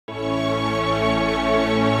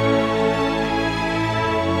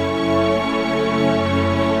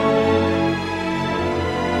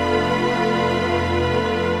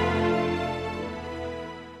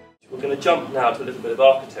jump now to a little bit of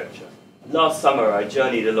architecture. Last summer I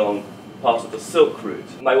journeyed along part of the Silk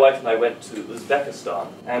Route. My wife and I went to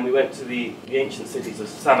Uzbekistan, and we went to the ancient cities of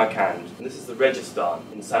Samarkand. And this is the Registan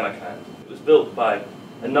in Samarkand. It was built by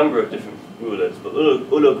a number of different rulers, but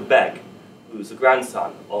Ulugh Beg, who was the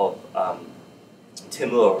grandson of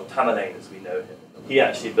Timur, or Tamerlane as we know him, he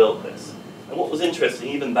actually built this. And what was interesting,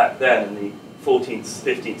 even back then in the 14th,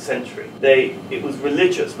 15th century, it was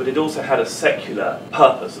religious, but it also had a secular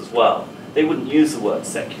purpose as well. They wouldn't use the word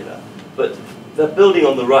secular, but the building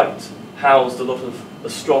on the right housed a lot of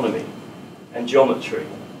astronomy and geometry,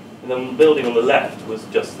 and then the building on the left was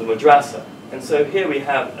just the madrasa. And so here we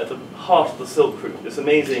have, at the heart of the Silk Route, this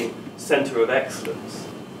amazing centre of excellence.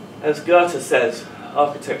 As Goethe says,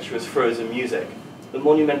 architecture is frozen music. The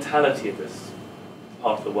monumentality of this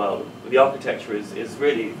part of the world, the architecture is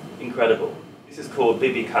really incredible. This is called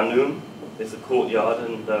Bibi Khanum. It's a courtyard,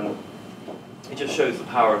 and it just shows the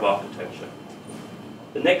power of architecture.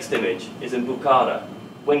 The next image is in Bukhara.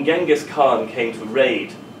 When Genghis Khan came to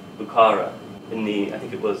raid Bukhara in the, I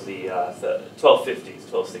think it was the 1250s,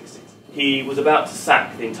 1260s, he was about to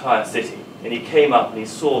sack the entire city, and he came up and he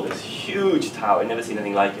saw this huge tower. He'd never seen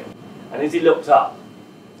anything like it. And as he looked up,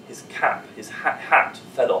 his cap, his hat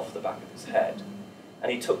fell off the back of his head,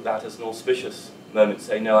 and he took that as an auspicious moment to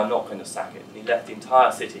say, no, I'm not going to sack it. And he left the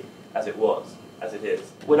entire city as it was, as it is.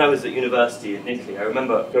 When I was at university in Italy, I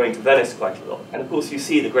remember going to Venice quite a lot. And of course you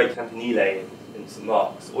see the great campanile in St.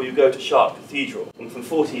 Mark's, or you go to Chartres Cathedral, and from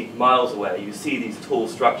 40 miles away you see these tall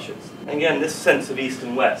structures. And again, this sense of east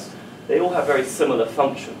and west, they all have very similar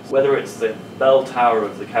functions, whether it's the bell tower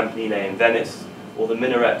of the campanile in Venice, or the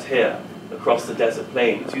minaret here across the desert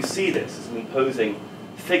plains. You see this as an imposing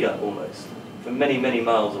figure almost, from many, many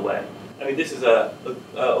miles away. I mean, this is a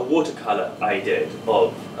watercolour I did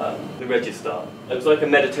of the Registan. It was like a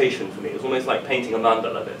meditation for me. It was almost like painting a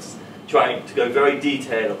mandala, this, trying to go very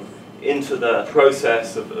detailed into the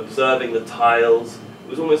process of observing the tiles. It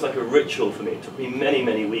was almost like a ritual for me. It took me many,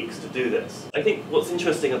 many weeks to do this. I think what's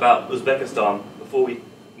interesting about Uzbekistan, before we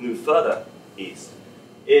move further east,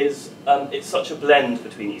 is it's such a blend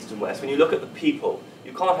between east and west. When you look at the people,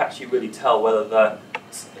 you can't actually really tell whether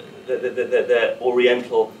they're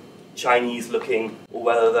oriental, Chinese looking, or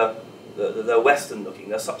whether they're Western looking.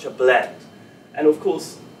 They're such a blend. And of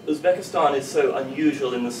course, Uzbekistan is so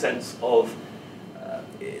unusual in the sense of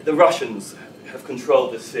the Russians have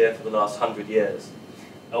controlled this sphere for the last 100 years,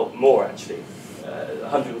 or more actually,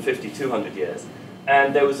 150, 200 years.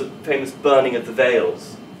 And there was a famous burning of the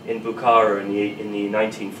veils in Bukhara in the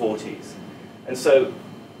 1940s. And so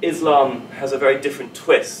Islam has a very different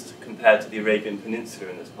twist compared to the Arabian Peninsula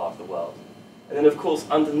in this part of the world. And then of course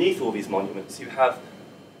underneath all these monuments you have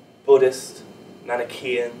Buddhist,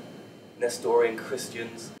 Manichaean, Nestorian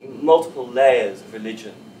Christians, multiple layers of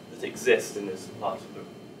religion that exist in this part of the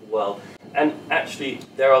world. And actually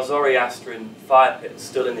there are Zoroastrian fire pits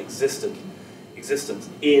still in existence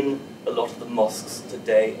in a lot of the mosques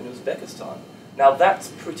today in Uzbekistan. Now that's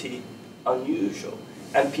pretty unusual,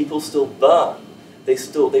 and people still burn.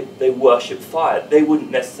 They worship fire. They wouldn't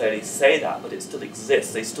necessarily say that, but it still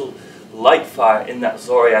exists. They still light fire in that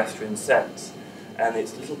Zoroastrian sense. And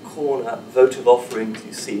it's little corner votive offerings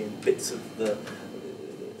you see in bits of the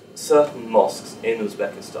certain mosques in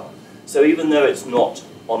Uzbekistan. So even though it's not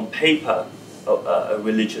on paper a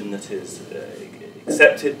religion that is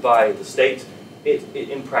accepted by the state,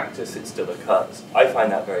 in practice it still occurs. I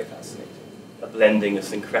find that very fascinating. A blending, a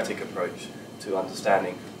syncretic approach to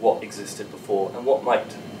understanding what existed before and what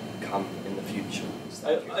might come in the future.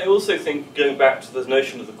 I also think, going back to the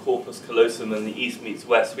notion of the corpus callosum and the East meets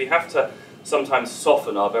West, we have to sometimes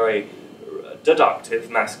soften our very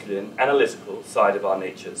deductive, masculine, analytical side of our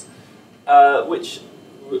natures, which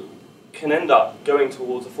can end up going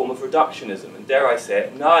towards a form of reductionism, and dare I say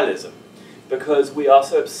it, nihilism, because we are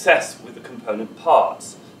so obsessed with the component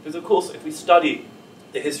parts. Because of course, if we study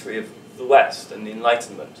the history of the West and the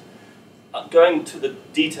Enlightenment, going to the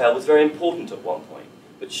detail was very important at one point,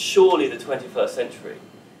 but surely the 21st century,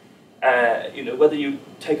 whether you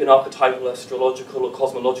take an archetypal, astrological or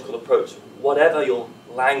cosmological approach, whatever your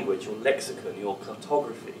language, your lexicon, your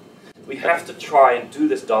cartography, we have to try and do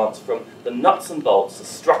this dance from the nuts and bolts, the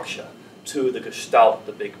structure, to the gestalt,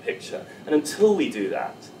 the big picture. And until we do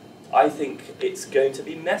that, I think it's going to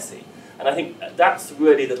be messy. And I think that's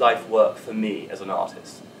really the life work for me as an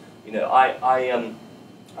artist.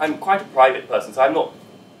 I'm quite a private person, so I'm not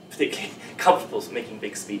particularly comfortable making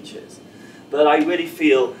big speeches. But I really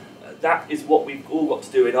feel that is what we've all got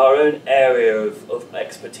to do in our own area of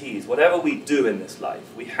expertise. Whatever we do in this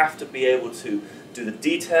life, we have to be able to do the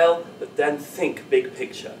detail, but then think big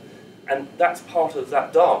picture. And that's part of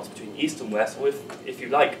that dance between East and West, or if you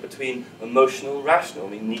like, between emotional and rational. I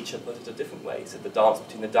mean, Nietzsche put it a different way. He said the dance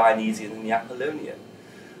between the Dionysian and the Apollonian.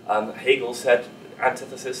 Hegel said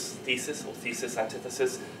antithesis, thesis, or thesis,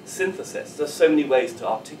 antithesis, synthesis. There's so many ways to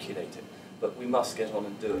articulate it, but we must get on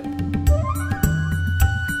and do it.